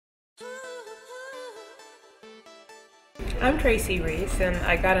I'm Tracy Reese, and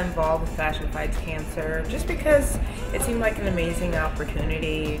I got involved with Fashion Fights Cancer just because it seemed like an amazing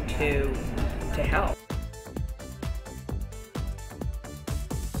opportunity to help.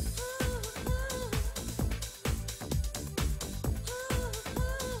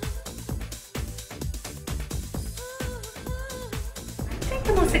 I think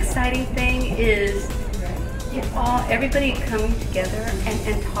the most exciting thing is everybody coming together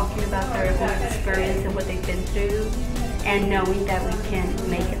and talking about their own experience and what they've been through, and knowing that we can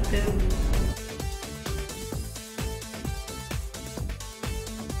make it through.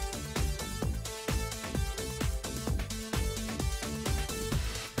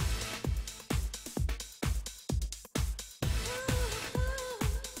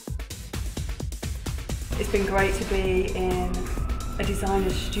 It's been great to be in a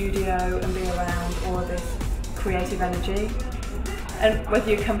designer's studio and be around all of this creative energy. And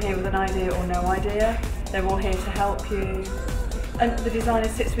whether you come here with an idea or no idea, they're all here to help you. And the designer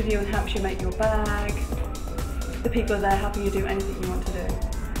sits with you and helps you make your bag. The people are there helping you do anything you want to do.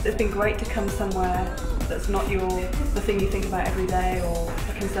 It's been great to come somewhere that's not the thing you think about every day or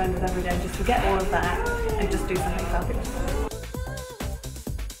are concerned with every day, and just forget all of that and just do something fabulous.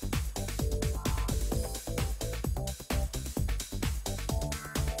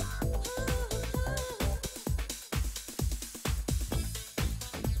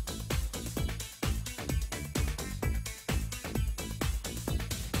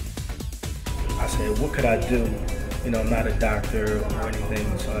 I said, what could I do? I'm not a doctor or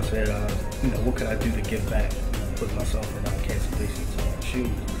anything, so I said, what could I do to give back? Put myself in cancer patients' shoes.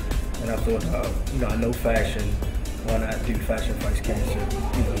 And I thought, I know fashion, why not do Fashion Fights Cancer,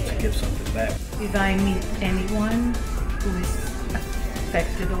 to give something back. If I meet anyone who is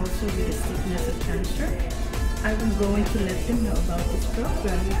affected also with the sickness of cancer, I will go in to let them know about this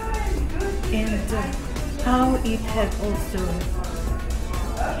program and how it has also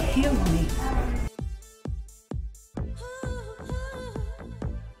healed me.